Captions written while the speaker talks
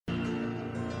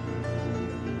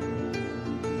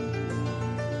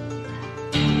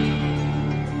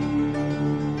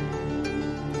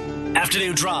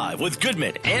Afternoon Drive with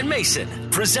Goodman and Mason,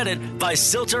 presented by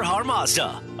Silter-Har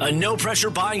Mazda. A no-pressure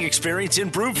buying experience in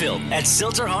Broomfield at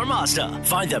Silter-Har Mazda.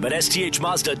 Find them at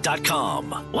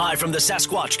sthmazda.com. Live from the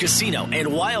Sasquatch Casino and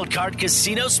Wildcard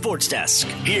Casino Sports Desk,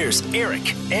 here's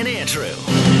Eric and Andrew.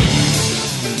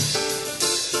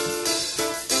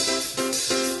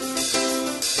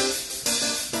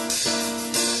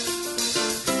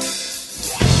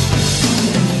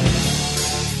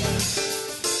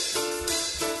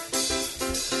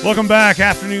 Welcome back.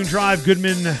 Afternoon Drive,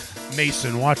 Goodman,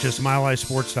 Mason. Watch us,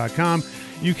 milehighsports.com.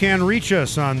 You can reach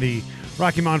us on the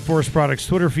Rocky Mountain Forest Products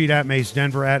Twitter feed at Mace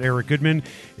Denver, at Eric Goodman.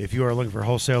 If you are looking for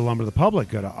wholesale lumber to the public,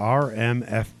 go to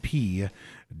rmfp.com.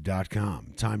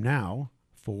 Time now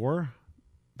for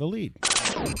The Lead.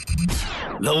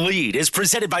 The Lead is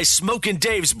presented by Smokin'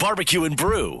 Dave's Barbecue and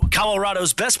Brew,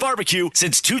 Colorado's best barbecue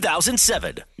since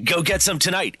 2007. Go get some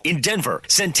tonight in Denver,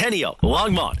 Centennial,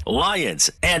 Longmont,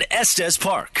 Lyons, and Estes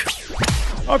Park.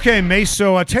 Okay, Mace,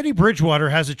 so Teddy Bridgewater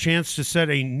has a chance to set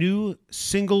a new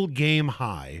single-game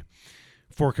high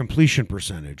for completion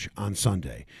percentage on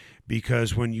Sunday,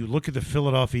 because when you look at the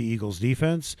Philadelphia Eagles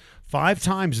defense, 5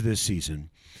 times this season,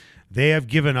 they have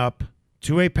given up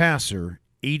to a passer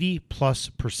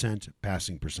 80+%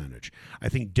 passing percentage. I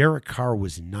think Derek Carr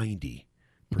was 90%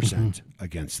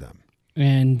 against them.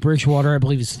 And Bridgewater, I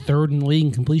believe, is third in the league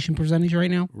in completion percentage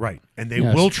right now. Right. And they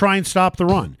will try and stop the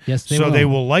run. Yes, they will. So they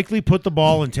will likely put the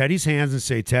ball in Teddy's hands and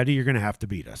say, Teddy, you're going to have to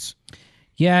beat us.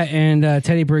 Yeah, and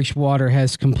Teddy Bridgewater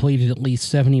has completed at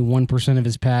least 71% of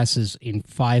his passes in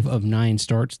 5 of 9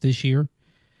 starts this year.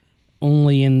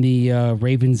 Only in the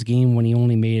Ravens game, when he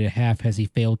only made it a half, has he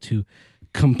failed to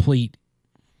complete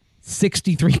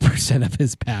 63% of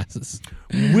his passes.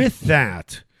 With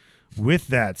that,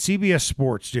 CBS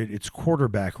Sports did its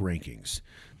quarterback rankings.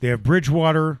 They have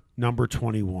Bridgewater number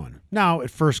 21. Now, at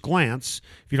first glance,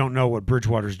 if you don't know what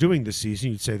Bridgewater's doing this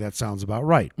season, you'd say that sounds about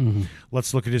right.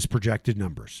 Let's look at his projected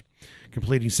numbers.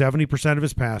 Completing 70% of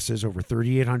his passes, over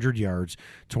 3,800 yards,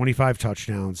 25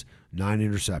 touchdowns, 9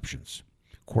 interceptions.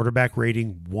 Quarterback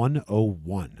rating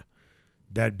 101.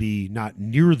 That'd be not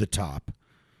near the top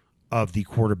of the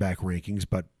quarterback rankings,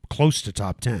 but close to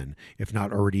top 10, if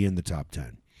not already in the top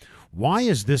 10. Why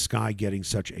is this guy getting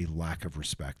such a lack of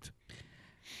respect?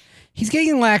 He's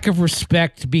getting a lack of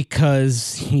respect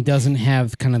because he doesn't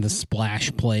have kind of the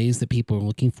splash plays that people are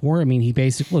looking for. I mean, he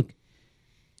basically, look,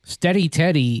 Steady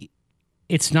Teddy,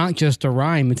 it's not just a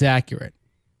rhyme, it's accurate.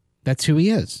 That's who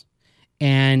he is.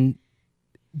 And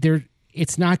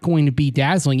it's not going to be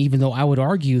dazzling, even though I would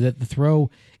argue that the throw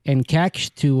and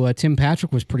catch to Tim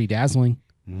Patrick was pretty dazzling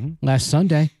last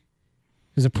Sunday.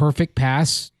 It was a perfect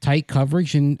pass, tight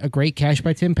coverage, and a great catch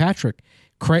by Tim Patrick.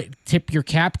 Tip your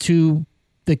cap to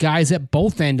the guys at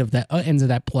both ends of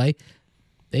that play.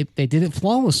 They did it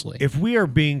flawlessly. If we are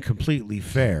being completely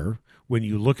fair, when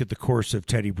you look at the course of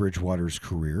Teddy Bridgewater's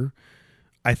career,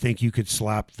 I think you could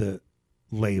slap the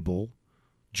label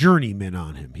journeyman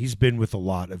on him. He's been with a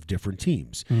lot of different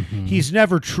teams. He's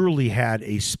never truly had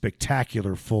a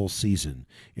spectacular full season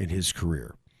in his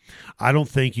career. I don't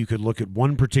think you could look at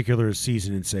one particular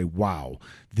season and say, wow,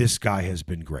 this guy has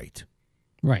been great.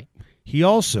 Right. He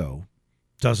also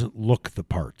doesn't look the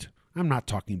part. I'm not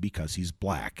talking because he's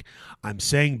black. I'm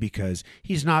saying because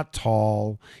he's not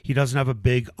tall. He doesn't have a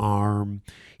big arm.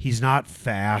 He's not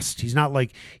fast. He's not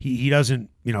like, he doesn't,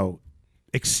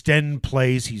 extend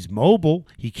plays. He's mobile.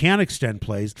 He can extend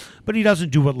plays, but he doesn't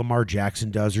do what Lamar Jackson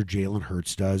does or Jalen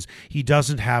Hurts does. He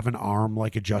doesn't have an arm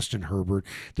like a Justin Herbert.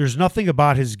 There's nothing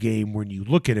about his game when you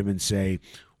look at him and say,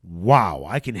 wow,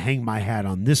 I can hang my hat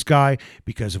on this guy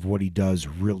because of what he does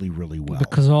really, really well.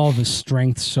 Because all of his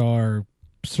strengths are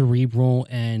cerebral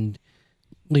and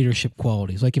leadership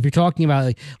qualities. Like if you're talking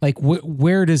about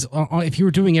where does, if you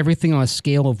were doing everything on a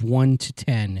scale of 1 to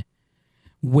 10,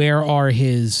 where are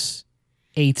his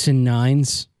 8s and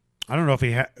 9s? I don't know if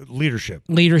he had leadership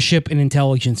and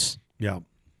intelligence. Yeah.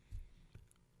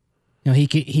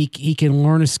 He can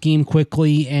learn a scheme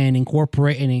quickly and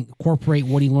incorporate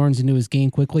what he learns into his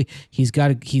game quickly. He's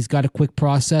got a quick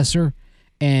processor,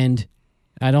 and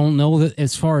I don't know that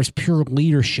as far as pure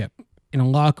leadership in a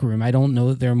locker room, I don't know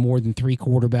that there are more than 3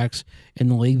 quarterbacks in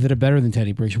the league that are better than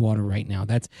Teddy Bridgewater right now.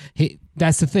 That's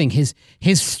the thing.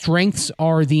 His strengths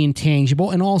are the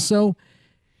intangible, and also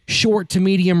short to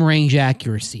medium range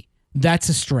accuracy. That's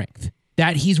a strength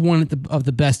that he's one of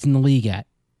the best in the league at.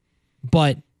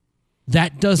 But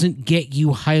that doesn't get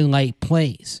you highlight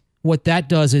plays. What that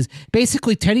does is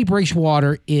basically Teddy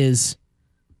Bridgewater he's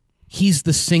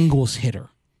the singles hitter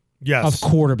of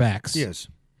quarterbacks. Yes.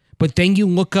 But then you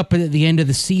look up at the end of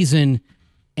the season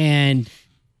and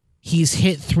he's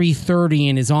hit 330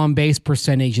 and his on-base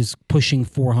percentage is pushing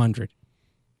 400.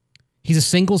 He's a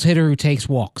singles hitter who takes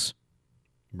walks.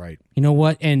 Right. You know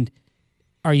what? And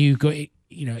are you going?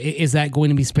 Is that going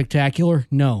to be spectacular?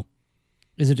 No.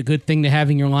 Is it a good thing to have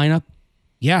in your lineup?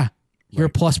 Yeah. You're a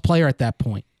plus player at that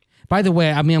point. By the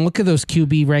way, I mean, look at those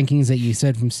QB rankings that you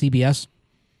said from CBS.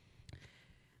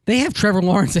 They have Trevor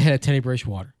Lawrence ahead of Teddy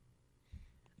Bridgewater.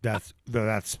 That's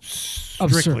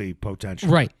strictly potential.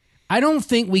 Right. I don't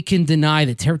think we can deny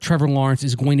that Trevor Lawrence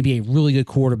is going to be a really good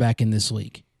quarterback in this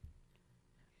league.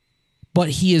 But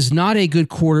he is not a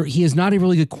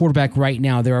really good quarterback right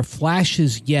now. There are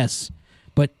flashes, yes.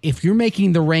 But if you're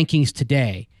making the rankings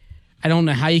today, I don't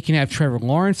know how you can have Trevor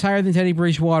Lawrence higher than Teddy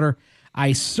Bridgewater.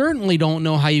 I certainly don't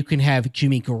know how you can have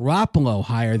Jimmy Garoppolo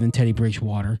higher than Teddy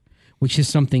Bridgewater, which is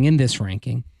something in this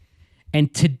ranking.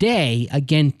 And today,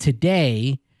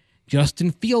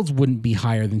 Justin Fields wouldn't be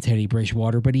higher than Teddy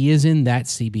Bridgewater, but he is in that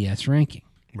CBS ranking.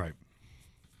 Right.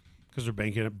 Because they're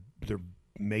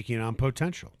making it on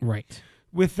potential. Right.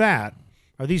 With that,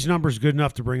 are these numbers good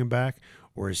enough to bring him back?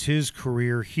 Or is his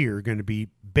career here going to be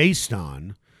based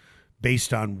on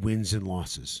wins and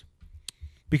losses?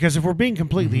 Because if we're being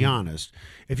completely honest,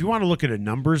 if you want to look at a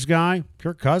numbers guy,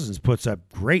 Kirk Cousins puts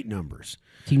up great numbers.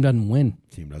 Team doesn't win.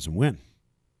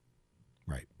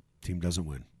 Right. Team doesn't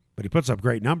win. But he puts up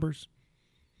great numbers.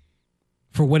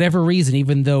 For whatever reason,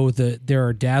 even though there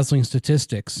are dazzling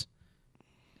statistics,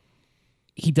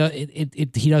 he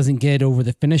doesn't get over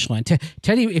the finish line.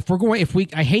 Teddy,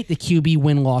 I hate the QB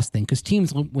win-loss thing because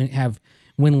teams have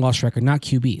win-loss record, not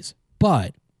QBs.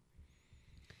 But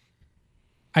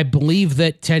I believe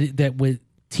that with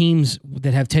teams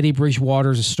that have Teddy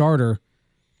Bridgewater as a starter,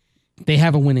 they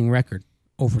have a winning record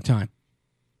over time.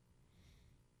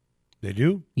 They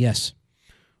do? Yes.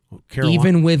 Well, Carolina.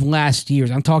 Even with last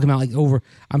year's. I'm talking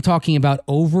about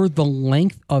over the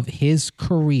length of his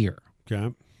career.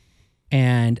 Okay.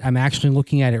 And I'm actually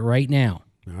looking at it right now.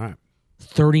 All right.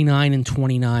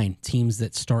 39-29 teams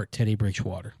that start Teddy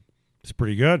Bridgewater. It's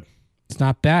pretty good. It's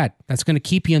not bad. That's going to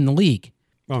keep you in the league.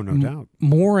 Oh, no doubt.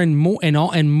 More and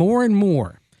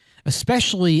more.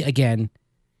 Especially, again,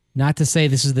 not to say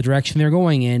this is the direction they're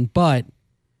going in, but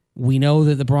we know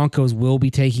that the Broncos will be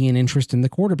taking an interest in the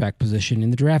quarterback position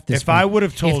in the draft this If I would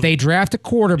have told... If they draft a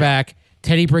quarterback,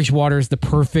 Teddy Bridgewater is the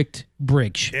perfect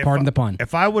bridge. Pardon the pun.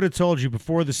 If I would have told you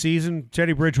before the season,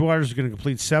 Teddy Bridgewater is going to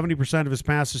complete 70% of his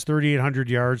passes, 3,800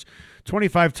 yards,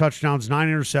 25 touchdowns, 9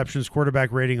 interceptions,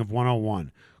 quarterback rating of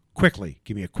 101. Quickly,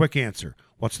 give me a quick answer.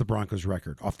 What's the Broncos'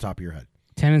 record off the top of your head?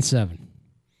 10-7.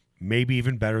 Maybe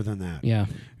even better than that. Yeah.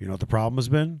 You know what the problem has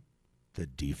been? The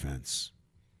defense.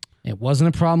 It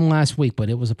wasn't a problem last week,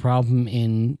 but it was a problem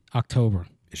in October.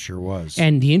 It sure was.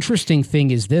 And the interesting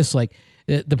thing is this, like,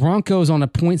 the Broncos on a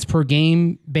points per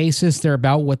game basis, they're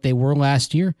about what they were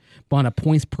last year, but on a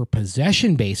points per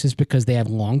possession basis, because they have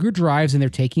longer drives and they're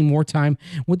taking more time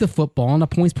with the football, on a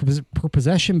points per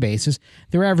possession basis,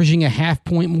 they're averaging a half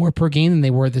point more per game than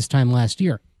they were this time last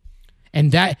year.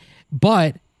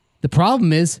 But the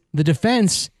problem is the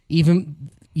defense, even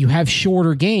you have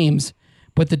shorter games,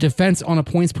 but the defense on a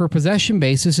points per possession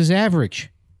basis is average,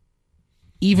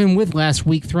 even with last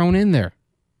week thrown in there.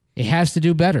 It has to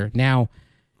do better. Now,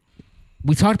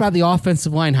 we talked about the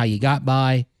offensive line, how you got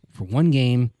by for one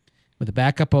game with a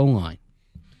backup O-line,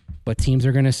 but teams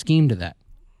are going to scheme to that.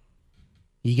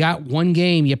 You got one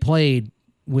game you played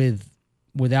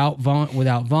without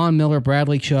Von Miller,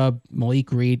 Bradley Chubb,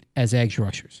 Malik Reed as edge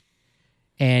rushers,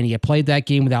 and you played that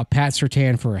game without Pat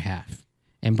Surtain for a half,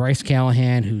 and Bryce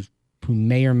Callahan, who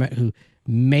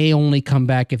may only come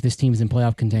back if this team's in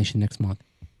playoff contention next month.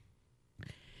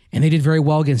 And they did very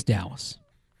well against Dallas.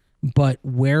 But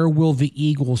where will the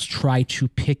Eagles try to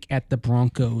pick at the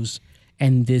Broncos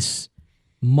and this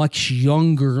much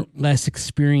younger, less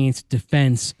experienced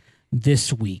defense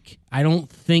this week? I don't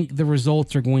think the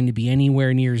results are going to be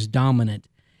anywhere near as dominant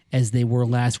as they were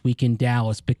last week in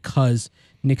Dallas, because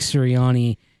Nick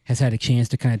Sirianni has had a chance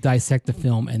to kind of dissect the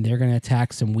film, and they're going to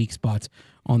attack some weak spots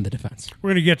on the defense. We're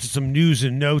going to get to some news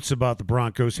and notes about the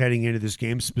Broncos heading into this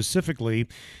game, specifically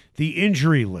the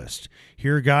injury list.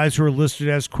 Here are guys who are listed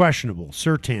as questionable: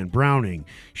 Surtain, Browning,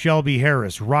 Shelby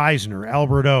Harris, Reisner,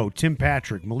 Albert O, Tim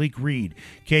Patrick, Malik Reed,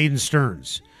 Caden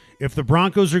Stearns. If the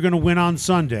Broncos are going to win on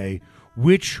Sunday,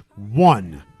 which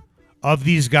one of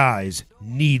these guys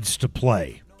needs to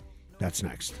play? That's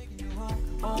next.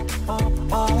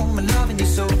 I'm loving you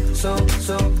so.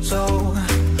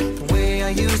 The way I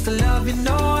used to love you,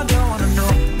 no, I don't wanna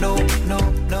know.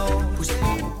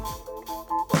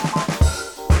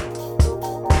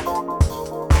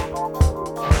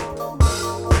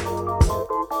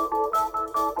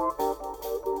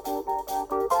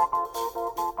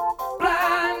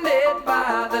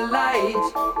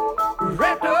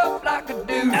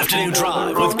 Afternoon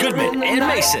Drive with Goodman and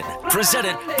Mason,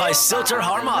 presented by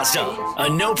Silter-Har Mazda. A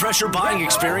no-pressure buying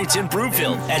experience in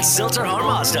Broomfield at Silter-Har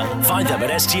Mazda. Find them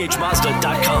at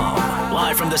sthmazda.com.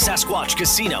 Live from the Sasquatch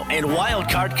Casino and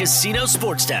Wildcard Casino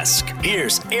Sports Desk,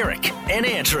 here's Eric and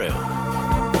Andrew.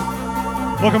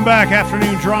 Welcome back.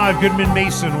 Afternoon Drive. Goodman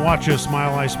Mason. Watch us,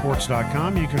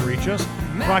 milehighsports.com. You can reach us.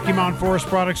 Rocky Mountain Forest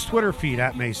Products Twitter feed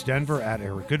at Mace Denver, at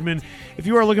Eric Goodman. If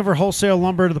you are looking for wholesale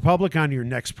lumber to the public on your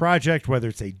next project, whether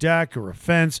it's a deck or a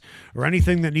fence or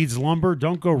anything that needs lumber,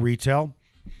 don't go retail.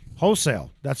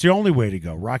 Wholesale. That's the only way to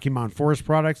go. Rocky Mountain Forest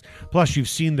Products. Plus, you've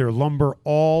seen their lumber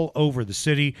all over the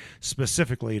city,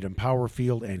 specifically at Empower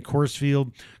Field and Coors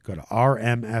Field. Go to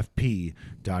rmfp.com.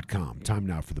 Time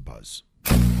now for the buzz.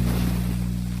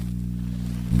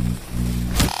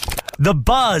 The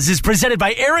Buzz is presented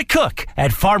by Eric Cook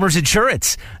at Farmers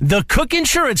Insurance. The Cook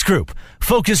Insurance Group,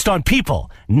 focused on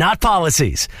people, not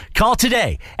policies. Call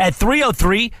today at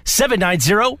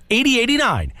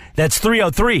 303-790-8089. That's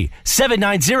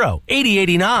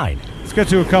 303-790-8089. Let's get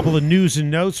to a couple of news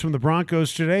and notes from the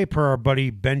Broncos today. Per our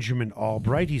buddy Benjamin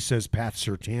Albright, he says Pat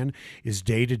Surtain is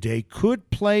day-to-day,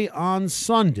 could play on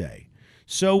Sunday.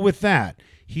 So with that,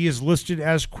 he is listed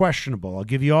as questionable. I'll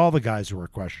give you all the guys who are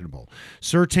questionable.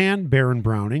 Surtain, Baron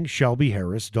Browning, Shelby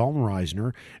Harris, Dalton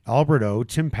Reisner, Albert O,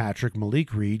 Tim Patrick,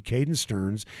 Malik Reed, Caden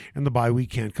Stearns, and the bye week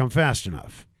can't come fast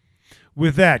enough.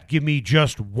 With that, give me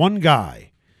just one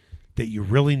guy that you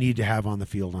really need to have on the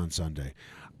field on Sunday.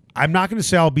 I'm not going to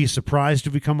say I'll be surprised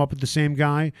if we come up with the same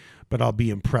guy, but I'll be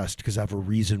impressed because I have a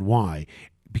reason why.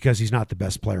 Because he's not the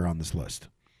best player on this list.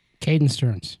 Caden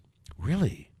Stearns.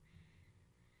 Really?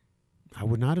 I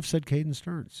would not have said Caden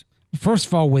Stearns. First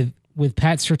of all, with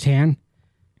Pat Surtain,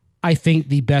 I think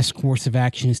the best course of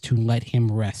action is to let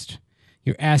him rest.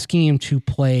 You're asking him to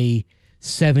play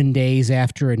 7 days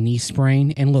after a knee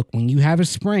sprain. And look, when you have a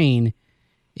sprain,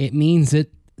 it means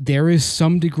that there is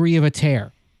some degree of a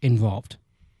tear involved.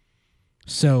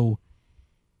 So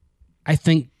I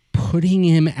think putting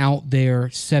him out there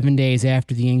 7 days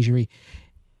after the injury,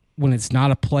 when it's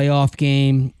not a playoff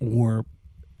game or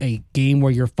a game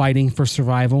where you're fighting for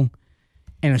survival,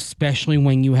 and especially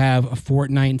when you have a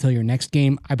fortnight until your next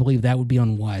game, I believe that would be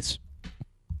unwise.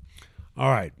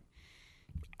 All right.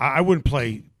 I wouldn't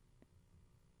play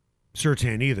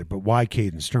Surtain either, but why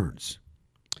Caden Stearns?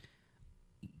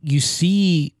 You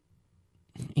see,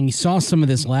 and you saw some of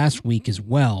this last week as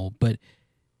well, but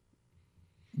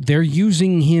they're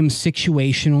using him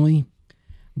situationally,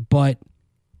 but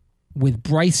with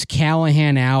Bryce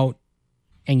Callahan out,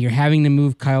 and you're having to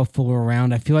move Kyle Fuller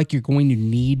around, I feel like you're going to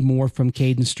need more from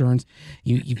Caden Stearns.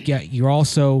 You're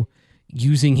also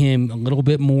using him a little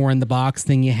bit more in the box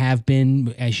than you have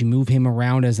been as you move him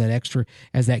around as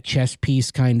that chess piece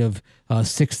kind of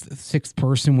sixth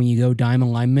person when you go dime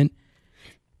alignment.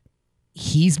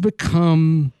 He's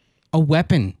become a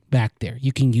weapon back there.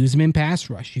 You can use him in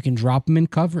pass rush. You can drop him in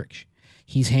coverage.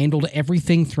 He's handled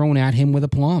everything thrown at him with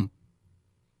aplomb.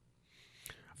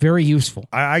 Very useful.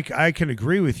 I can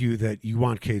agree with you that you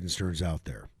want Caden Stearns out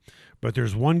there. But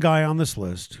there's one guy on this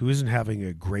list who isn't having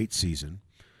a great season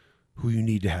who you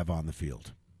need to have on the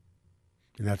field,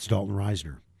 and that's Dalton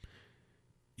Reisner.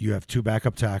 You have two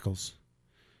backup tackles.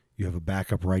 You have a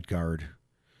backup right guard.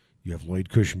 You have Lloyd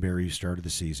Cushenberry, who started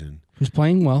the season. Who's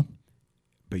playing well.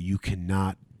 But you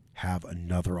cannot have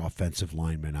another offensive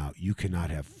lineman out. You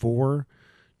cannot have four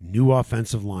new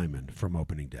offensive linemen from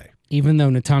opening day. Even though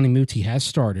Netani Muti has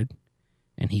started,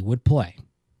 and he would play.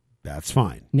 That's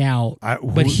fine. Now,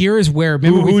 but here is where...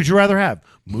 Who would you rather have,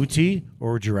 Muti,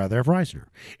 or would you rather have Reisner?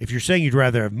 If you're saying you'd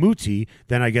rather have Muti,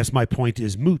 then I guess my point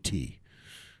is Muti.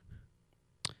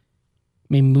 I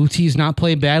mean, Muti's not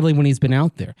played badly when he's been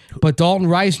out there. But Dalton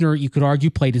Reisner, you could argue,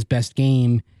 played his best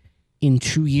game in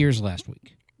 2 years last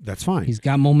week. That's fine. He's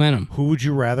got momentum. Who would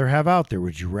you rather have out there?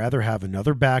 Would you rather have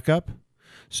another backup?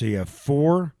 So you have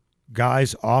four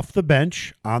guys off the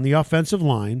bench on the offensive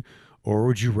line, or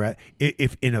would you rather,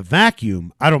 if in a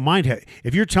vacuum, I don't mind.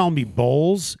 If you're telling me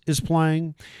Bowles is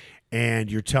playing,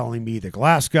 and you're telling me that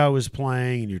Glasgow is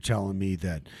playing, and you're telling me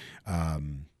that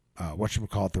the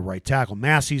right tackle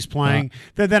Massey's playing,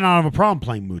 then I don't have a problem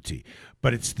playing Muti.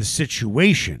 But it's the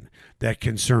situation that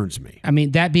concerns me. I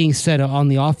mean, that being said, on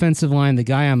the offensive line, the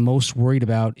guy I'm most worried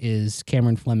about is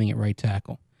Cameron Fleming at right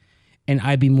tackle. And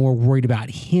I'd be more worried about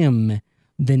him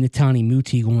than Netani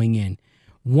Muti going in.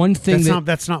 One thing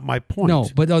that's not my point. No,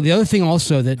 but the other thing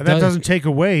also that doesn't take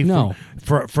away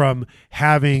from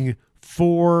having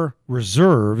four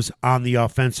reserves on the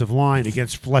offensive line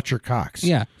against Fletcher Cox.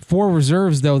 Yeah, four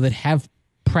reserves though that have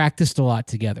practiced a lot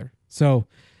together. So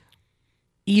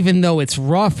even though it's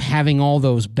rough having all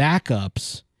those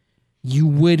backups, you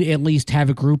would at least have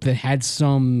a group that had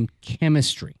some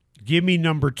chemistry. Give me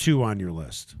number 2 on your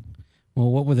list.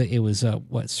 Well, what were it was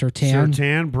Surtain?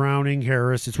 Surtain, Browning,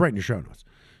 Harris. It's right in your show notes.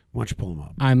 Why don't you pull them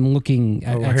up? I'm looking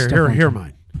at stuff here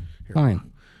mine. Here.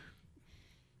 Fine.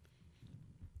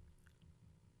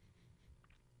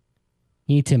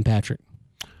 You need Tim Patrick.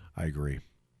 I agree.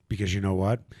 Because you know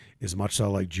what? As much as I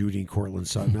like Judy and Cortland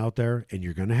Sutton out there, and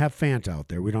you're going to have Fant out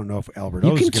there, we don't know if Albert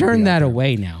You can turn that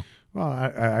away now. Well,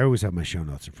 I always have my show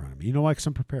notes in front of me. You know why? Because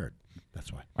I'm prepared.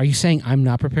 That's why. Are you saying I'm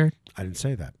not prepared? I didn't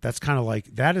say that. That's kind of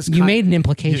like that is. You made an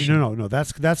implication. No.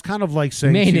 That's kind of like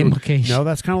saying. You made an implication. No,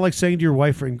 that's kind of like saying to your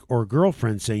wife or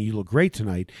girlfriend, saying you look great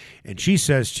tonight, and she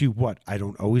says to you, "What? I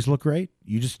don't always look great.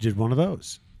 You just did one of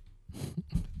those."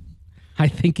 I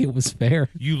think it was fair.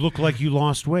 You look like you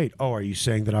lost weight. Oh, are you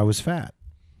saying that I was fat?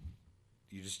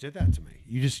 You just did that to me.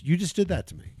 You just did that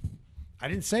to me. I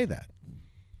didn't say that.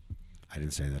 I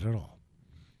didn't say that at all.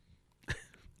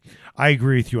 I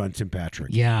agree with you on Tim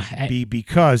Patrick. Yeah.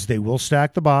 Because they will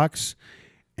stack the box,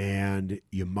 and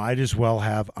you might as well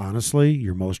have, honestly,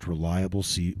 your most reliable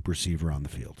receiver on the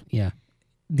field. Yeah.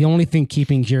 The only thing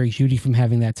keeping Jerry Jeudy from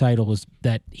having that title is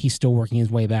that he's still working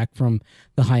his way back from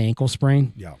the high ankle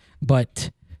sprain. Yeah. But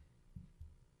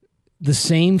the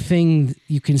same thing,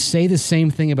 you can say the same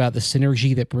thing about the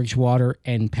synergy that Bridgewater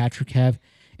and Patrick have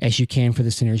as you can for the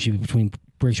synergy between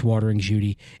Bridgewater and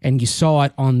Jeudy. And you saw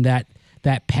it on that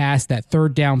pass, that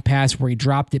third down pass where he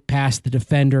dropped it past the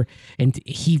defender and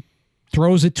he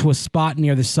throws it to a spot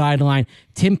near the sideline.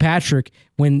 Tim Patrick,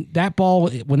 when that ball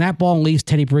leaves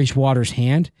Teddy Bridgewater's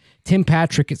hand, Tim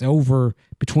Patrick is over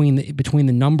between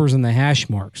the numbers and the hash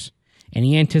marks. And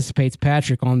he anticipates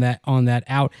Patrick on that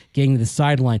out getting to the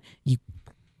sideline. You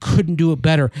couldn't do it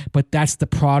better, but that's the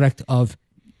product of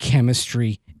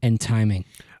chemistry and timing.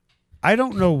 I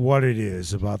don't know what it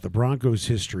is about the Broncos'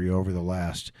 history over the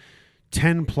last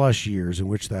 10-plus years in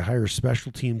which they hire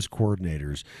special teams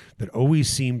coordinators that always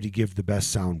seem to give the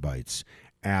best sound bites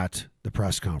at the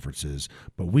press conferences,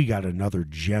 but we got another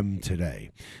gem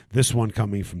today. This one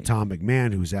coming from Tom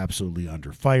McMahon, who's absolutely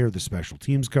under fire, the special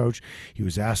teams coach. He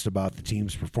was asked about the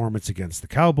team's performance against the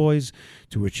Cowboys,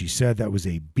 to which he said that was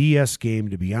a BS game,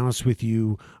 to be honest with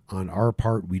you. On our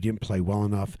part, we didn't play well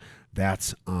enough.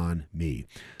 That's on me.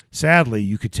 Sadly,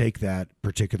 you could take that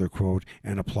particular quote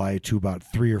and apply it to about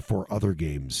 3 or 4 other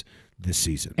games this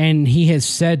season. And he has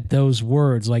said those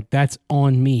words, like, that's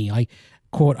on me. Like,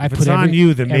 quote, if it's on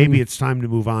you, then maybe it's time to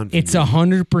move on. It's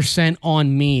 100%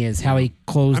 on me is how he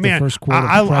closed the first quarter.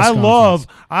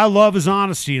 I love his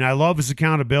honesty and I love his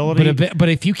accountability. But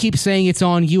if you keep saying it's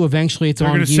on you, eventually it's on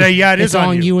you. They're going to say, yeah, it's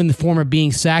on you in the form of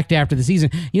being sacked after the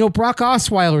season. You know, Brock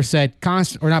Osweiler said,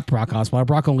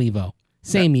 Brock Olivo.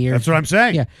 Same year. That's what I'm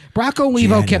saying. Yeah. Brock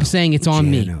Olivo kept saying it's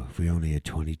on me. If we only had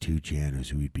 22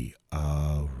 Janos, we'd be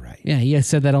all right. Yeah, he has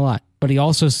said that a lot. But he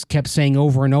also kept saying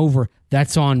over and over,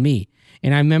 that's on me.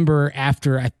 And I remember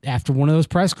after one of those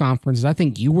press conferences, I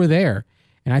think you were there,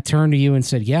 and I turned to you and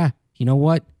said, yeah, you know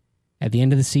what? At the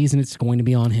end of the season, it's going to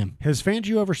be on him. Has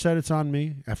Fangio ever said it's on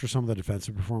me after some of the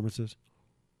defensive performances?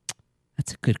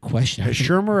 That's a good question. Has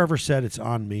Shermer ever said it's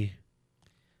on me?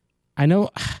 I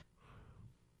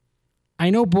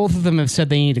know both of them have said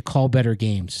they need to call better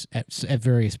games at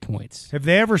various points. Have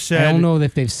they ever said? I don't know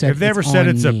if they've said. Have they ever said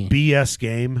it's a BS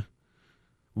game?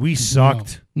 We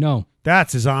sucked. No.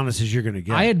 That's as honest as you're going to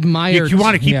get. I admire. You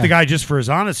want to keep the guy just for his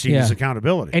honesty and his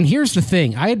accountability. And here's the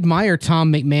thing: I admire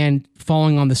Tom McMahon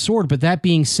falling on the sword. But that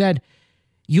being said,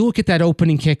 you look at that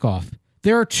opening kickoff.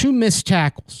 There are 2 missed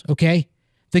tackles. Okay.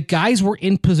 The guys were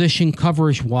in position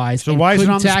coverage-wise. So why is it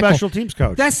on the special teams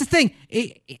coach? That's the thing.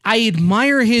 I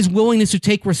admire his willingness to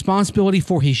take responsibility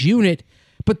for his unit,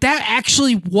 but that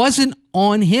actually wasn't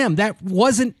on him. That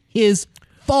wasn't his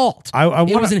fault.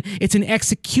 It's an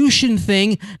execution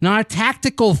thing, not a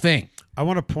tactical thing. I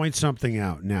want to point something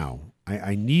out now.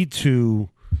 I need to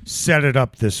set it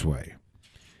up this way.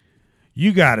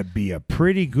 You got to be a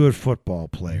pretty good football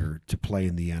player to play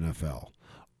in the NFL.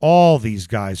 All these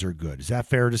guys are good. Is that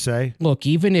fair to say? Look,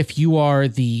 even if you are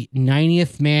the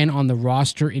 90th man on the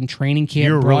roster in training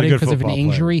camp, brought in because of an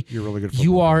injury, you're really good.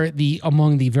 You are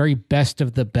among the very best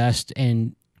of the best,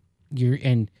 and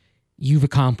you've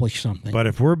accomplished something. But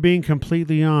if we're being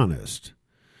completely honest,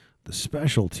 the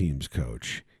special teams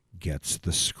coach gets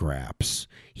the scraps.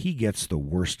 He gets the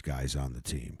worst guys on the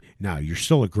team. Now, you're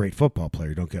still a great football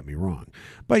player, don't get me wrong,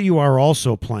 but you are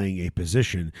also playing a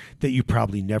position that you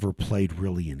probably never played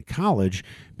really in college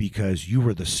because you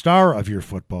were the star of your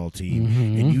football team,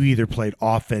 and you either played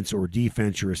offense or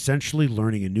defense. You're essentially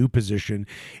learning a new position,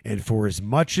 and for as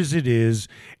much as it is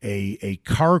a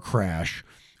car crash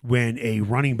when a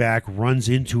running back runs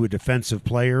into a defensive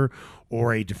player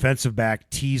or a defensive back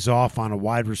tees off on a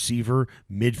wide receiver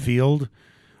midfield,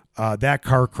 that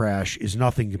car crash is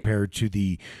nothing compared to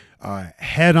the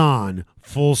head-on,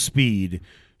 full speed,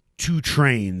 two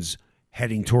trains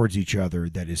heading towards each other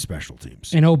that is special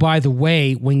teams. And oh, by the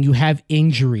way, when you have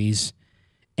injuries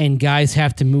and guys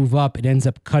have to move up, it ends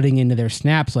up cutting into their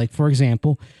snaps. Like, for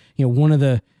example, one of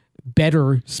the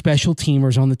better special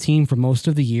teamers on the team for most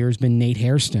of the year has been Nate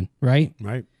Hairston, right?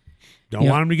 Right. Don't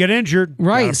want him to get injured.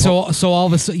 Right. So all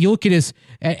of a sudden, you look at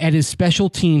his special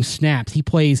team snaps. He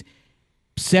plays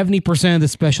 70% of the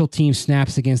special team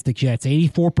snaps against the Jets,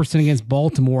 84% against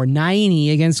Baltimore,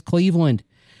 90% against Cleveland.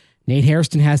 Nate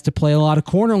Hairston has to play a lot of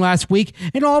corner last week,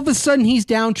 and all of a sudden he's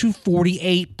down to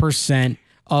 48%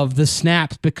 of the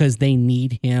snaps because they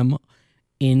need him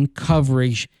in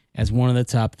coverage as one of the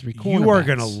top three cornerbacks. You are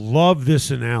going to love this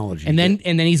analogy. And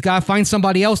then he's got to find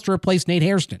somebody else to replace Nate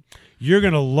Hairston. You're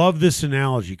going to love this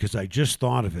analogy because I just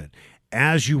thought of it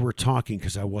as you were talking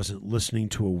because I wasn't listening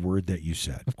to a word that you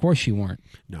said. Of course you weren't.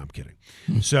 No, I'm kidding.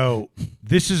 So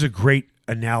this is a great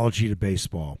analogy to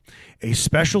baseball. A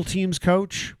special teams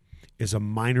coach is a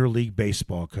minor league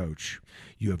baseball coach.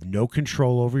 You have no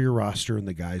control over your roster and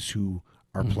the guys who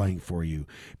are playing for you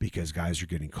because guys are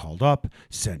getting called up,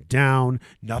 sent down.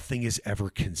 Nothing is ever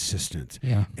consistent.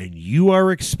 Yeah. And you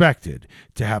are expected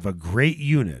to have a great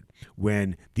unit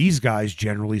when these guys,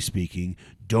 generally speaking,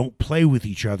 don't play with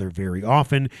each other very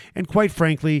often and, quite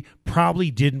frankly,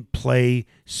 probably didn't play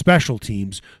special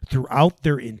teams throughout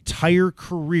their entire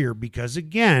career because,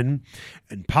 again,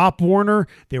 in Pop Warner,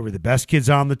 they were the best kids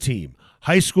on the team.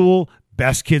 High school,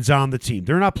 best kids on the team.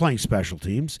 They're not playing special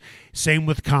teams. Same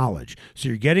with college. So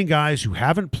you're getting guys who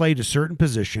haven't played a certain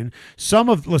position.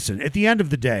 Listen, at the end of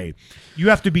the day, you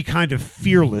have to be kind of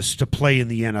fearless to play in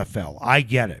the NFL. I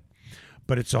get it.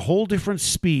 But it's a whole different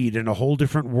speed and a whole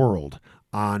different world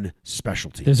on special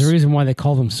teams. There's a reason why they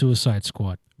call them Suicide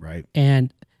Squad. Right.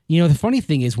 And, the funny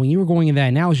thing is when you were going in that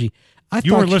analogy,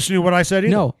 you weren't listening to what I said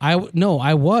either? No,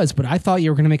 I was, but I thought you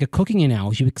were going to make a cooking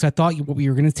analogy because I thought what you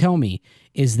were going to tell me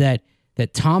is that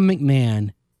Tom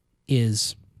McMahon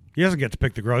is... He doesn't get to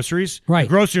pick the groceries. Right. The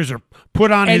groceries are put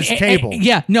on his table.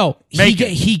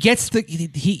 He gets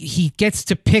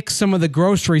to pick some of the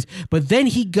groceries, but then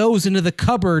he goes into the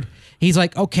cupboard. He's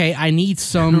like, okay, I need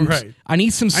some Right. I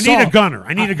need some salt. I need a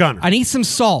gunner. I need some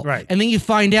salt. Right. And then you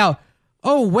find out,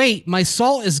 oh wait, my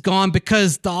salt is gone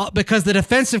because the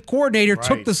defensive coordinator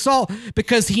took the salt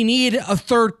because he needed a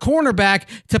third cornerback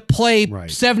to play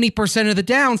 70% of the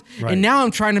downs. Right. And now I'm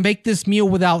trying to make this meal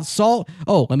without salt.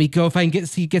 Oh, let me go if I can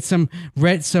get some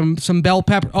bell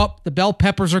pepper. Oh, the bell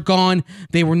peppers are gone.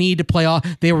 They were needed to play off.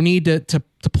 They were needed to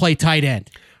play tight end.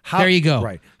 There you go.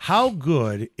 Right. How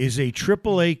good is a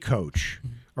AAA coach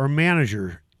or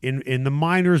manager in the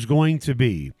minors going to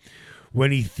be when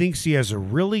he thinks he has a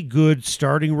really good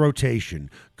starting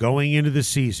rotation going into the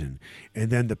season,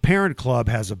 and then the parent club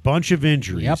has a bunch of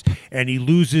injuries, and he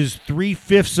loses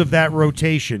 3/5 of that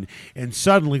rotation, and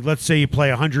suddenly, let's say you play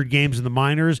 100 games in the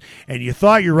minors, and you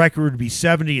thought your record would be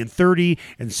 70-30,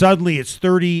 and suddenly it's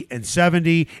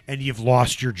 30-70, and you've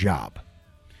lost your job.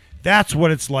 That's what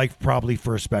it's like probably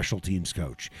for a special teams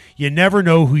coach. You never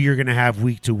know who you're going to have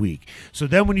week to week. So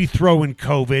then when you throw in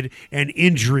COVID and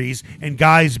injuries and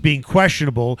guys being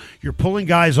questionable, you're pulling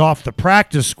guys off the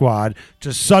practice squad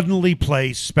to suddenly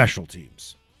play special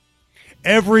teams.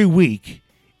 Every week,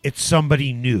 it's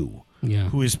somebody new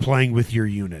who is playing with your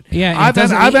unit. Yeah, I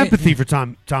have empathy for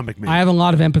Tom McMahon. I have a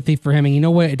lot of empathy for him, and you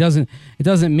know what? It doesn't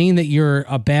mean that you're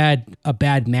a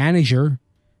bad manager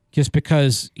just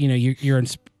because you're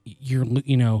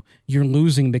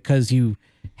losing because you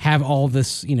have all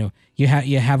this, you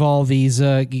have all these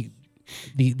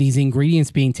these ingredients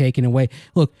being taken away.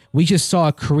 Look, we just saw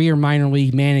a career minor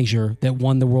league manager that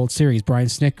won the World Series, Brian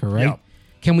Snitker, right? Yeah.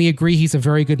 Can we agree he's a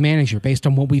very good manager based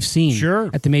on what we've seen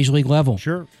at the major league level?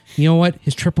 Sure. You know what?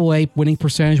 His AAA winning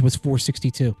percentage was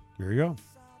 .462. There you go.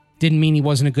 Didn't mean he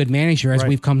wasn't a good manager, as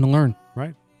we've come to learn.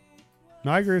 Right.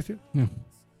 No, I agree with you. Yeah.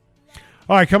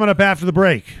 All right, coming up after the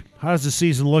break. How does the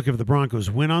season look if the Broncos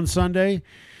win on Sunday?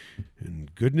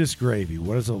 And goodness gravy,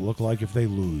 what does it look like if they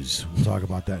lose? We'll talk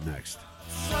about that next.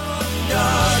 'Cause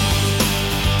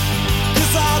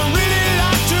I'd really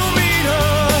like to meet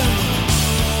her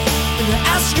and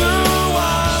ask her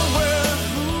why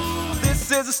we're through.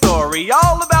 This is a story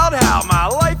all about how my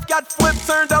life got flipped,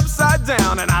 turned upside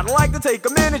down, and I'd like to take a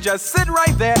minute, just sit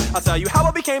right there. I'll tell you how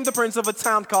I became the prince of a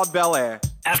town called Bel Air.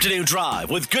 Afternoon Drive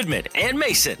with Goodman and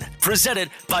Mason, presented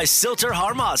by Silter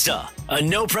Har Mazda. A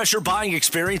no-pressure buying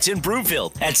experience in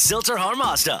Broomfield at Silter Har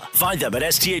Mazda. Find them at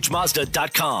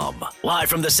sthmazda.com. Live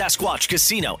from the Sasquatch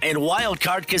Casino and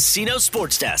Wildcard Casino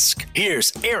Sports Desk,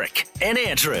 here's Eric and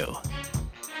Andrew.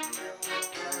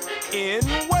 In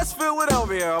West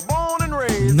Philadelphia, born and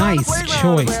raised. Nice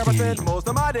choice,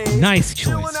 Danny. Nice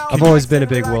choice. I've always been a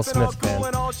big Will Smith fan.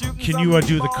 Can you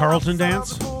do the Carlton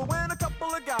dance?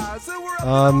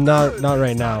 Not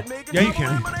right now. Yeah, you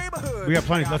can. We got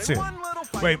plenty. Let's see it.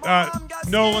 Wait,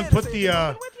 Nolan, put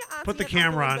the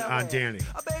camera on Danny.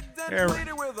 There,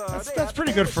 that's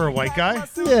pretty good for a white guy.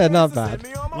 Yeah, not bad.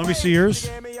 Let me see yours.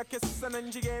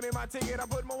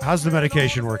 How's the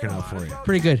medication working out for you?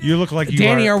 Pretty good. You look like you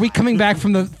Danny, are we coming back for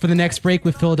the next break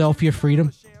with Philadelphia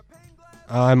Freedom?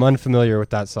 I'm unfamiliar with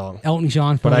that song. Elton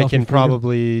John, but I can Freedom?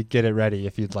 probably get it ready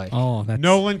if you'd like. Oh, that's...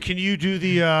 Nolan, can you do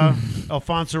the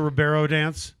Alfonso Ribeiro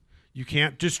dance? You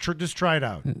can't. Just try it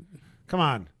out. Come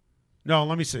on. No,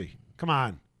 let me see. Come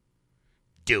on.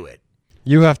 Do it.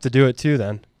 You have to do it too,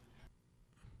 then.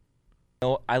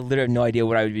 No, I literally have no idea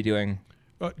what I would be doing.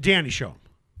 Danny, show him.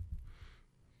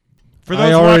 For I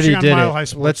those already watching on did Mile it. High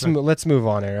Sports, Let's move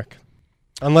on, Eric.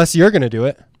 Unless you're going to do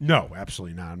it. No,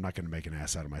 absolutely not. I'm not going to make an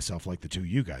ass out of myself like the two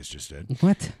you guys just did.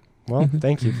 What? Well,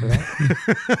 thank you for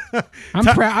that.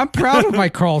 I'm proud of my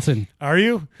Carlton. Are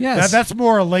you? Yes. That's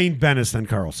more Elaine Bennis than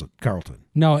Carlton.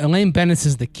 No, Elaine Bennis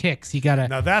is the kicks. You gotta.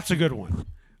 Now that's a good one.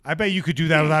 I bet you could do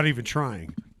that without even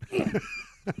trying.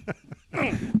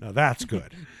 Now that's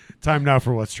good. Time now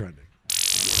for What's Trending.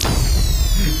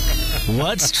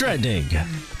 What's Trending?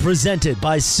 Presented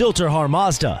by Silter Har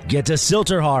Mazda. Get to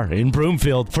Silter Har in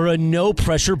Broomfield for a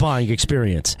no-pressure buying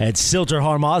experience at Silter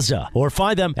Har Mazda, or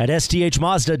find them at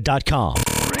sthmazda.com.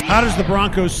 How does the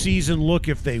Broncos season look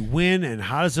if they win, and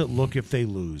how does it look if they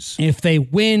lose? If they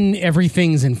win,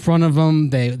 everything's in front of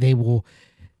them. They will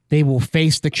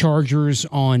face the Chargers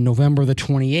on November the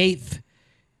 28th,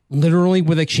 literally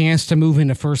with a chance to move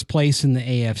into first place in the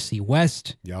AFC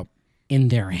West. Yep. In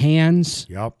their hands.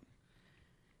 Yep.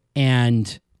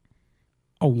 And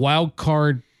a wild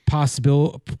card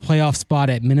playoff spot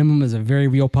at minimum is a very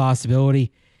real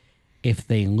possibility. If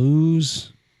they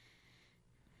lose,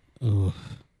 ugh.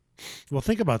 Well,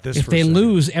 think about this. If for they a second.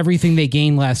 lose, everything they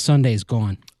gained last Sunday is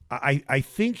gone. I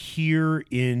think here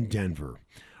in Denver,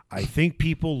 I think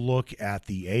people look at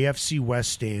the AFC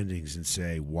West standings and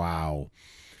say, wow,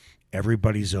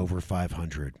 everybody's over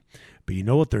 500. But you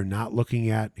know what they're not looking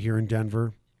at here in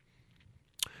Denver?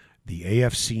 The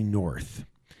AFC North,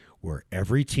 where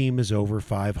every team is over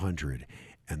 500,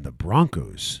 and the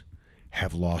Broncos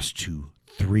have lost to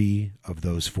 3 of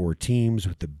those 4 teams,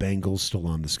 with the Bengals still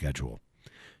on the schedule.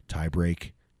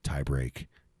 Tie-break, tie-break,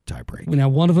 tie-break. Now,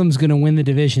 one of them is going to win the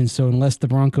division, so unless the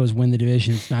Broncos win the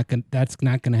division, that's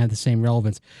not going to have the same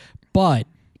relevance. But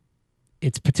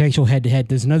it's potential head-to-head.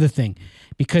 There's another thing.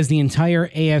 Because the entire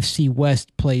AFC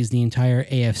West plays the entire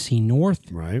AFC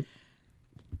North. Right.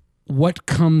 What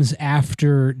comes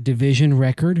after division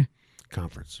record?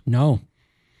 Conference. No.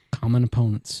 Common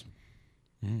opponents.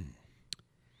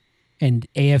 And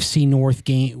AFC North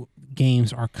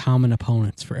games are common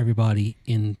opponents for everybody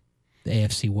in the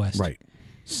AFC West. Right.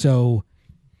 So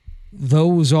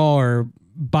those are,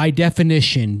 by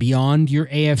definition, beyond your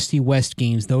AFC West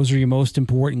games, those are your most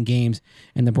important games,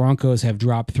 and the Broncos have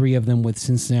dropped 3 of them with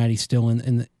Cincinnati still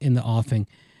in the offing.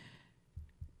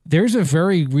 There's a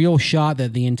very real shot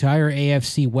that the entire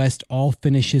AFC West all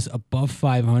finishes above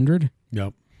 500.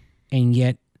 Yep. And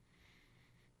yet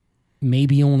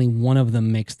maybe only one of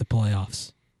them makes the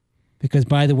playoffs. Because,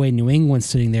 by the way, New England's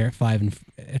sitting there at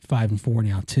 5-4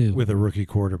 now too, With a rookie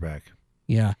quarterback.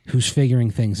 Yeah, who's figuring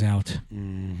things out.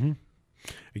 Mm-hmm.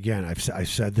 Again, I've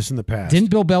said this in the past. Didn't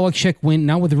Bill Belichick win,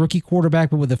 not with the rookie quarterback,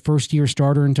 but with the first-year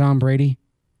starter in Tom Brady?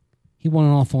 He won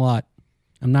an awful lot.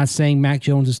 I'm not saying Mac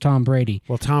Jones is Tom Brady.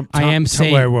 Well, I am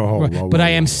saying, I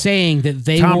am saying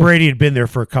that Tom Brady had been there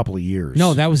for a couple of years.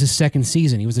 No, that was his second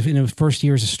season. He was in his first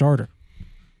year as a starter.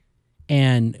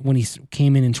 And when he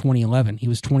came in 2011,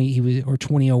 or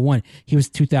 2001, he was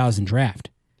 2000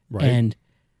 draft. Right. And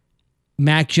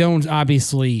Mac Jones,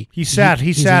 obviously, he sat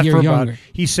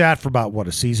for about what,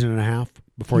 a season and a half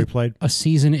before he played? A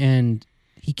season, and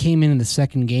he came in the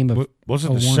second game of Was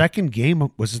it the second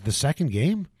game? Was it the second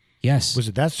game? Yes. Was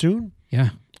it that soon? Yeah.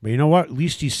 But you know what? At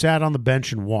least he sat on the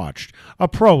bench and watched. A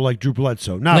pro like Drew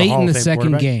Bledsoe, not late a Hall in the of Fame second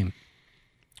quarterback. game.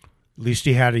 At least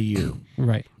he had a year.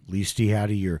 Right. At least he had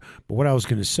a year. But what I was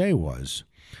going to say was,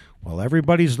 Well,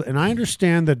 everybody's, and I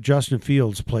understand that Justin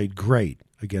Fields played great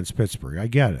against Pittsburgh. I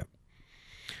get it.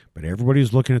 But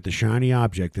everybody's looking at the shiny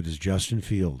object that is Justin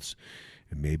Fields.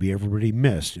 And maybe everybody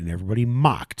missed and everybody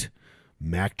mocked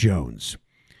Mac Jones.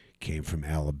 Came from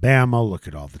Alabama. Look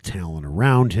at all the talent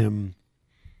around him.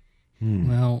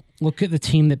 Well, look at the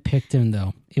team that picked him,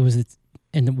 though. It was,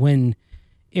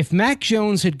 if Mac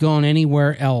Jones had gone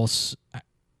anywhere else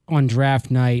on draft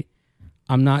night,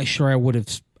 I'm not sure I would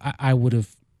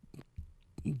have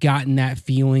gotten that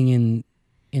feeling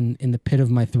in the pit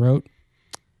of my throat.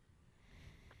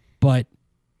 But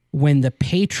when the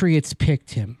Patriots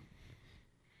picked him,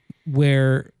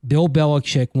 where Bill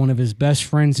Belichick, one of his best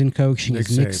friends in coaching,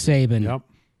 is Nick Saban. Yep.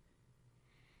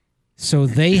 So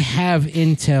they have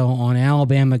intel on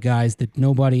Alabama guys that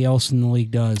nobody else in the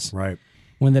league does. Right.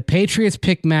 When the Patriots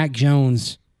picked Mac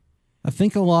Jones, I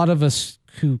think a lot of us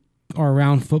who are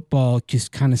around football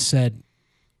just kind of said,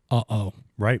 uh-oh.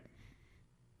 Right.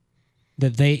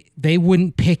 That they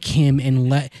wouldn't pick him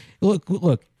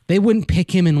look, they wouldn't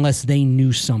pick him unless they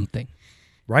knew something.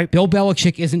 Right. Bill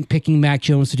Belichick isn't picking Mac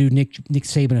Jones to do Nick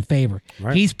Saban a favor.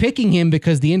 Right. He's picking him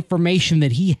because the information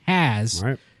that he has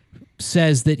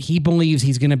says that he believes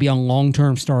he's going to be a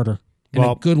long-term starter and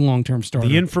a good long-term starter.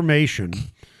 The information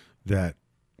that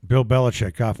Bill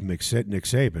Belichick got from Nick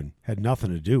Saban had nothing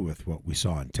to do with what we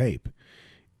saw on tape.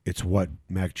 It's what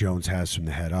Mac Jones has from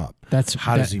the head up.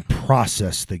 How does he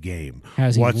process the game?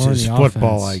 What's his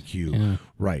football IQ? Yeah.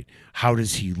 Right. How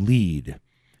does he lead?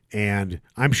 And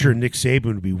I'm sure Nick Saban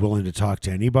would be willing to talk to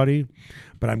anybody,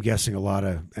 but I'm guessing a lot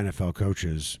of NFL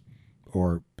coaches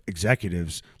or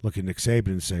executives look at Nick Saban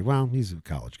and say, well, he's a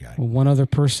college guy. Well, one other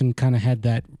person kind of had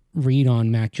that read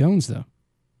on Mac Jones, though.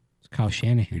 It's Kyle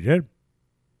Shanahan.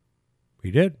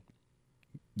 He did.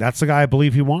 That's the guy I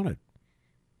believe he wanted.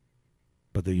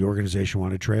 But the organization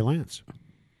wanted Trey Lance.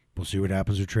 We'll see what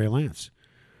happens with Trey Lance.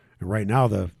 And right now,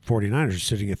 the 49ers are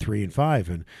sitting at 3-5,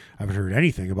 and I haven't heard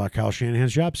anything about Kyle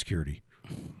Shanahan's job security.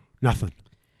 Nothing.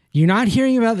 You're not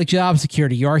hearing about the job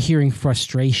security. You are hearing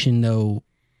frustration, though,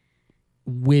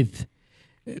 with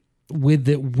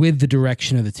the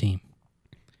direction of the team.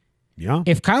 Yeah.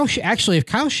 If Kyle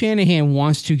Shanahan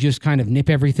wants to just kind of nip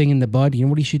everything in the bud, you know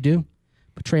what he should do?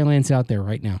 Put Trey Lance out there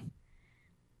right now.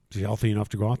 Is he healthy enough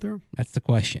to go out there? That's the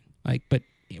question. But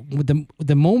with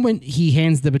the moment he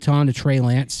hands the baton to Trey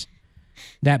Lance,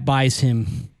 that buys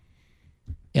him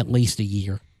at least a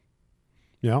year.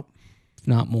 Yeah. If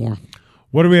not more.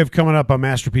 What do we have coming up on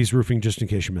Masterpiece Roofing, just in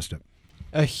case you missed it?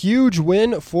 A huge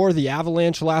win for the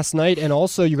Avalanche last night, and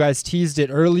also you guys teased it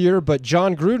earlier, but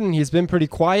Jon Gruden, he's been pretty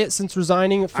quiet since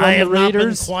resigning from the Raiders. I have not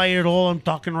been quiet at all. I'm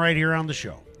talking right here on the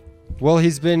show. Well,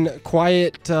 he's been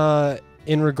quiet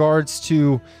in regards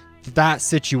to that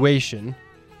situation.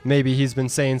 Maybe he's been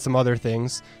saying some other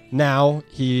things. Now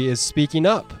he is speaking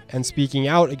up and speaking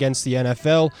out against the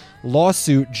NFL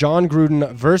lawsuit, Jon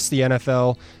Gruden versus the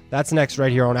NFL. That's next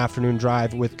right here on Afternoon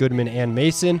Drive with Goodman and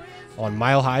Mason on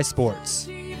Mile High Sports.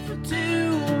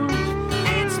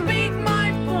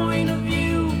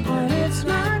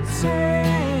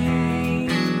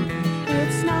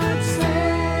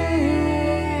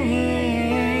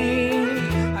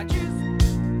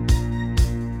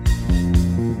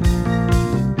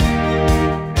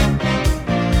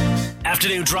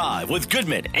 Afternoon Drive with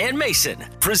Goodman and Mason,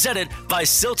 presented by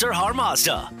Silter Har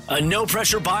Mazda. A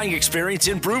no-pressure buying experience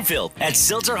in Broomfield at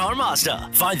Silter Har Mazda.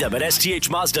 Find them at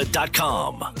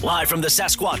sthmazda.com. Live from the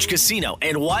Sasquatch Casino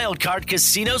and Wildcard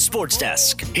Casino Sports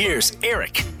Desk, here's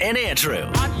Eric and Andrew.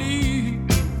 I need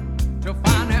to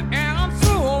find an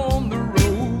answer on the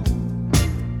road.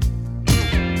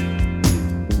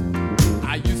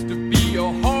 I used to be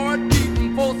a heart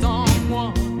beating for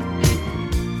someone,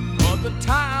 but the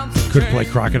times could play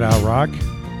Crocodile Rock.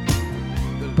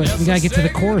 But we got to get to the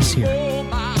chorus here.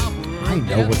 I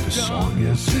know what the song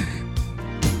is.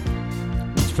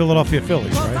 It's Philadelphia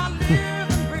Phillies, right?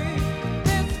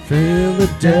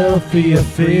 Philadelphia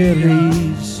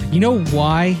Phillies. You know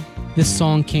why this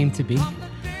song came to be?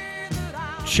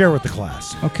 Share with the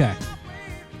class. Okay.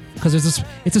 Because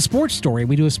it's a sports story.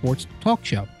 We do a sports talk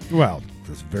show. Well,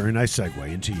 that's a very nice segue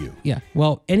into you. Yeah.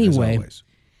 Well, anyway,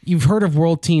 you've heard of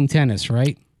World Team Tennis,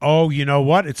 right? Oh, you know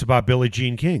what? It's about Billie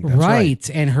Jean King. That's right.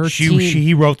 And her team.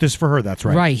 He wrote this for her. That's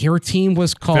right. Right. Her team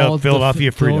was called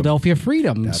Philadelphia Freedom. Philadelphia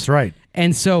Freedoms. That's right.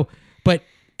 And so, but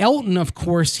Elton, of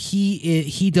course,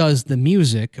 he does the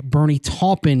music. Bernie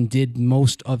Taupin did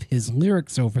most of his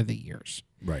lyrics over the years.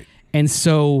 Right. And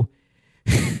so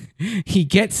he's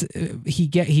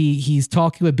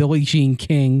talking with Billie Jean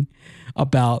King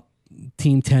about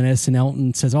team tennis, and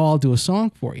Elton says, "Oh, I'll do a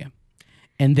song for you."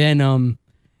 And then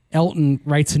Elton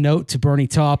writes a note to Bernie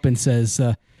Taupin and says,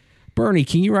 Bernie,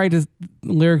 can you write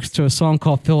lyrics to a song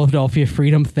called Philadelphia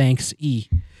Freedom? Thanks, E.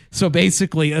 So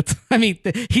basically, he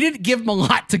didn't give him a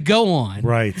lot to go on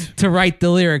to write the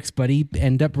lyrics, but he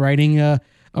ended up writing a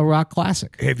rock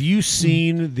classic. Have you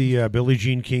seen the Billie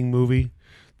Jean King movie?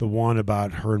 The one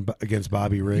about her against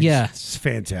Bobby Riggs? Yes. It's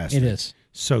fantastic. It is.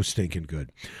 So stinking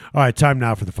good. All right, time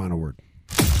now for the final word.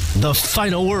 The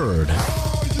final word.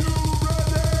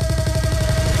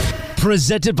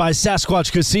 Presented by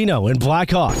Sasquatch Casino in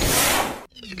Black Hawk.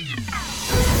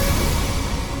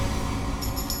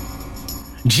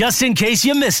 Just in case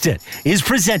you missed it, is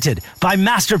presented by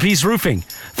Masterpiece Roofing.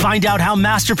 Find out how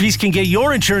Masterpiece can get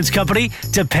your insurance company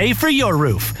to pay for your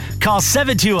roof. Call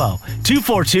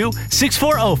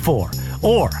 720-242-6404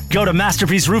 or go to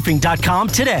masterpieceroofing.com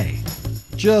today.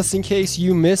 Just in case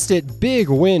you missed it, big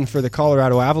win for the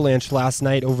Colorado Avalanche last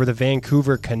night over the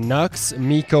Vancouver Canucks.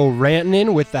 Mikko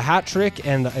Rantanen with the hat trick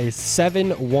and a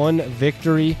 7-1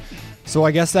 victory. So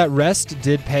I guess that rest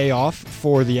did pay off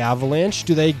for the Avalanche.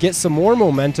 Do they get some more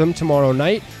momentum tomorrow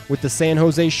night with the San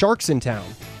Jose Sharks in town?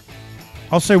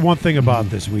 I'll say one thing about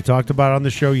this. We talked about it on the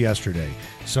show yesterday.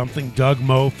 Something Doug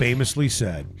Moe famously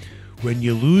said. When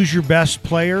you lose your best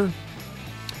player,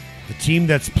 the team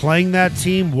that's playing that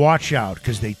team, watch out,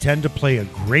 because they tend to play a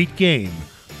great game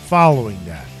following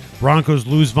that. Broncos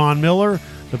lose Von Miller.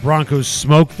 The Broncos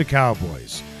smoke the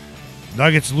Cowboys.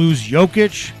 Nuggets lose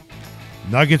Jokic.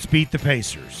 Nuggets beat the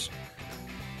Pacers.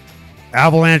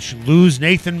 Avalanche lose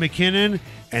Nathan McKinnon,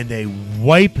 and they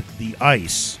wipe the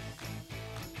ice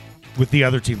with the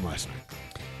other team last night.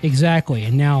 Exactly.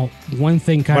 And now one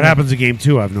thing What happens in game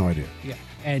 2, I have no idea. Yeah.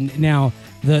 And now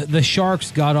the Sharks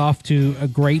got off to a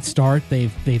great start.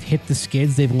 They've hit the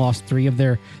skids. They've lost 3 of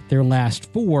their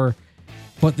last 4.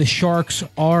 But the Sharks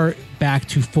are back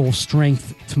to full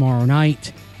strength tomorrow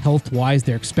night. Health-wise,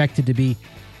 they're expected to be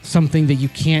something that you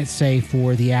can't say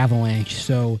for the Avalanche.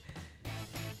 So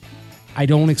I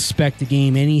don't expect a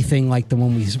game anything like the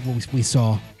one we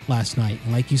saw last night.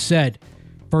 And like you said,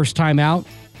 first time out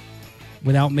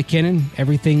without McKinnon,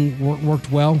 everything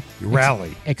worked well. You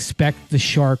rally. Expect the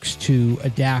Sharks to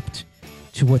adapt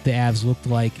to what the Avs looked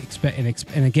like.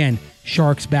 And again,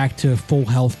 Sharks back to full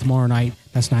health tomorrow night.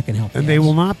 That's not going to help. And they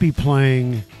will not be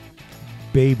playing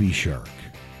Baby Shark.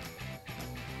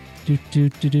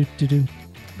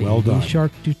 Well done.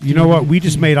 Shark. You know what? We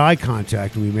just made eye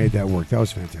contact and we made that work. That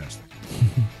was fantastic.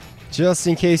 Just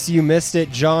in case you missed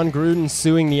it, Jon Gruden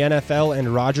suing the NFL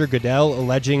and Roger Goodell,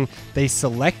 alleging they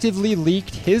selectively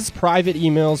leaked his private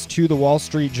emails to the Wall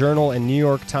Street Journal and New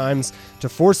York Times to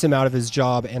force him out of his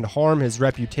job and harm his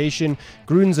reputation.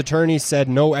 Gruden's attorney said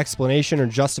no explanation or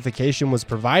justification was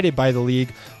provided by the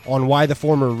league on why the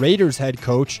former Raiders head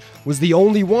coach was the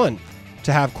only one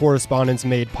to have correspondence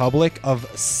made public. Of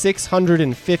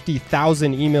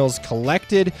 650,000 emails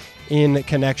collected in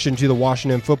connection to the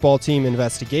Washington football team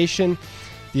investigation.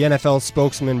 The NFL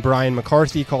spokesman Brian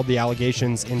McCarthy called the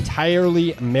allegations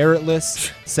entirely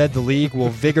meritless, said the league will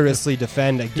vigorously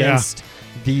defend against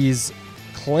these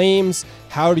claims.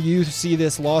 How do you see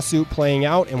this lawsuit playing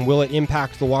out, and will it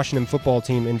impact the Washington football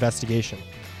team investigation?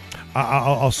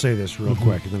 I'll say this real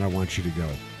quick, and then I want you to go.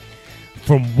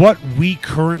 From what we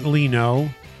currently know,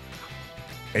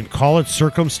 and call it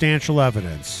circumstantial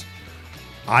evidence,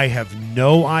 I have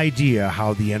no idea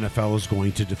how the NFL is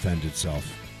going to defend itself.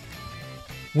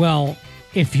 Well,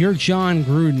 if you're Jon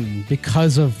Gruden,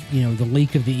 because of the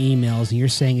leak of the emails, and you're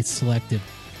saying it's selective,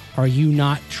 are you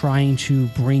not trying to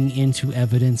bring into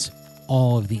evidence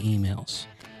all of the emails?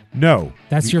 No.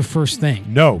 That's your first thing.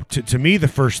 No. To me, the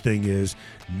first thing is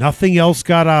nothing else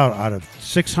got out of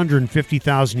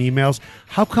 650,000 emails.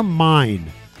 How come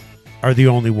mine are the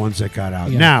only ones that got out?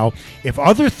 Yeah. Now, if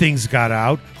other things got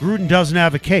out, Gruden doesn't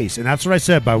have a case. And that's what I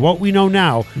said. By what we know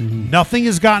now, nothing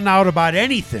has gotten out about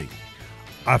anything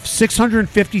of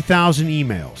 650,000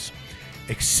 emails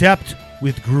except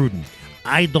with Gruden.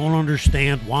 I don't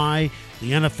understand why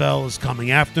the NFL is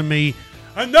coming after me.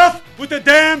 Enough with the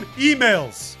damn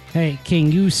emails. Hey,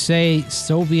 can you say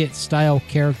Soviet-style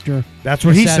character That's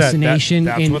what he said. assassination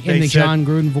That's in what they the said. Jon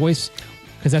Gruden voice?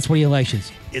 Because that's what he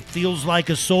alleges. It feels like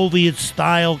a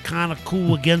Soviet-style kind of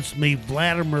coup against me.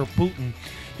 Vladimir Putin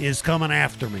is coming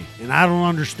after me. And I don't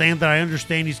understand that. I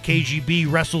understand he's KGB,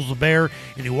 wrestles a bear,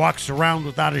 and he walks around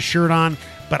without his shirt on.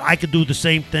 But I could do the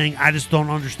same thing. I just don't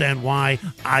understand why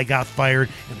I got fired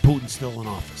and Putin's still in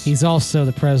office. He's also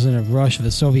the president of Russia.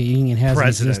 The Soviet Union hasn't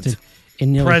existed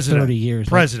in nearly 30 years.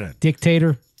 President.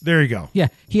 Dictator. There you go. Yeah.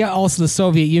 The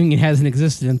Soviet Union hasn't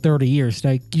existed in 30 years.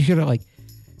 Now, you should have,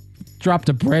 dropped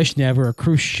a Brezhnev or a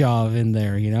Khrushchev in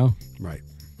there, Right.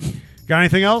 Got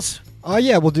anything else?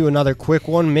 Yeah, we'll do another quick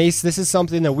one. Mace, this is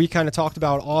something that we kind of talked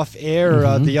about off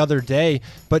air the other day.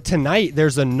 But tonight,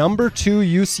 there's a number 2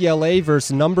 UCLA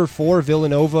versus number 4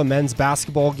 Villanova men's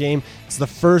basketball game. It's the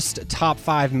first top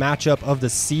 5 matchup of the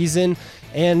season.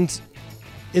 And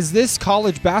is this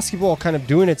college basketball kind of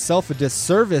doing itself a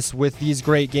disservice with these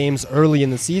great games early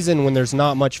in the season when there's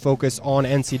not much focus on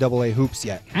NCAA hoops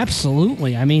yet?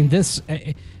 Absolutely. I mean,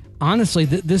 honestly,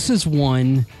 this is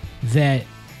one that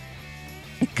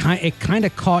it kind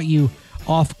of caught you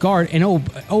off guard. And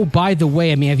oh, by the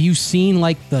way, I mean, have you seen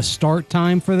like the start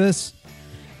time for this?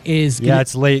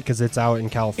 It's late because it's out in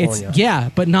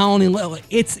California. But not only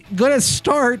it's gonna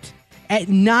start at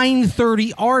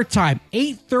 9:30 our time,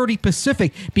 8:30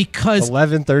 Pacific, because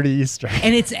 11:30 Eastern.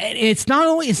 And it's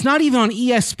not even on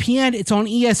ESPN. It's on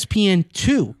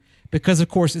ESPN2 because of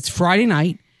course it's Friday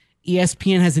night.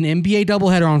 ESPN has an NBA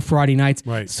doubleheader on Friday nights.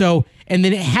 Right. So and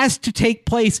then it has to take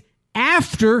place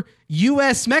after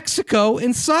U.S. Mexico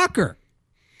in soccer.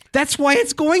 That's why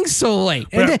it's going so late.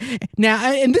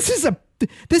 And this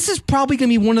is probably going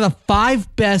to be one of the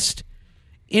 5 best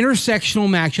intersectional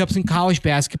matchups in college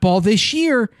basketball this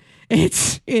year.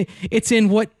 It's in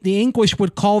what the English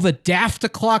would call the daft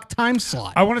o'clock time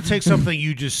slot. I want to take something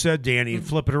you just said, Danny, and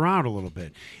flip it around a little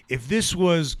bit. If this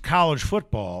was college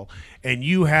football and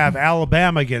you have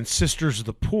Alabama against Sisters of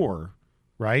the Poor,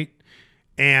 right?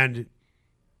 And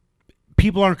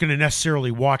people aren't going to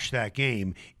necessarily watch that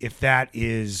game if that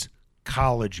is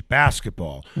college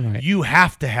basketball. Right. You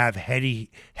have to have heavy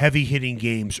hitting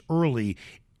games early,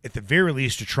 at the very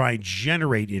least, to try and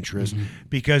generate interest.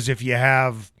 Because if you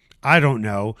have, I don't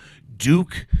know,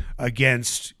 Duke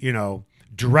against,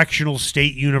 Directional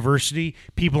State University,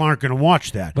 people aren't going to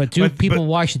watch that. But people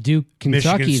watch Duke,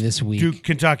 Kentucky this week. Duke,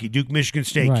 Kentucky, Duke, Michigan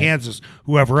State, Right. Kansas,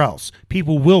 whoever else.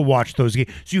 People will watch those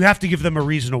games. So you have to give them a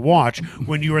reason to watch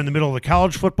when you're in the middle of the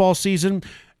college football season,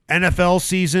 NFL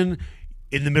season,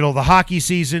 in the middle of the hockey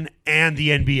season, and the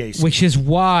NBA season. Which is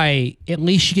why at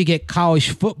least you could get college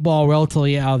football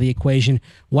relatively out of the equation,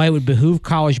 why it would behoove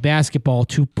college basketball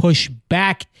to push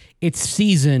back its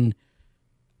season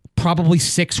probably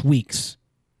 6 weeks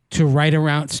to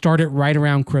start it right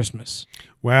around Christmas.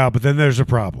 Well, but then there's a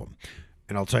problem.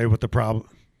 And I'll tell you what the problem.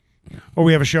 Oh,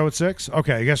 we have a show at 6?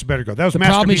 Okay, I guess we better go. That was The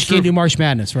problem is Masterpiece you can't do March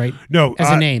Madness, right? No. As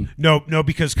a name. No,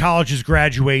 because colleges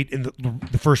graduate in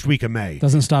the first week of May.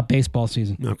 Doesn't stop baseball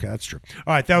season. Okay, that's true.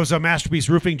 All right, that was Masterpiece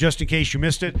Roofing, just in case you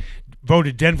missed it.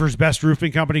 Voted Denver's best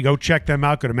roofing company. Go check them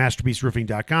out. Go to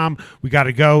masterpieceroofing.com. We got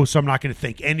to go, so I'm not going to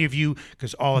thank any of you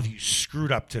because all of you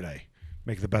screwed up today.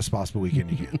 Make it the best possible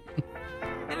weekend you can.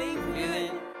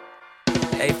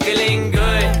 Feeling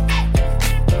good,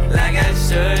 like I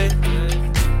should.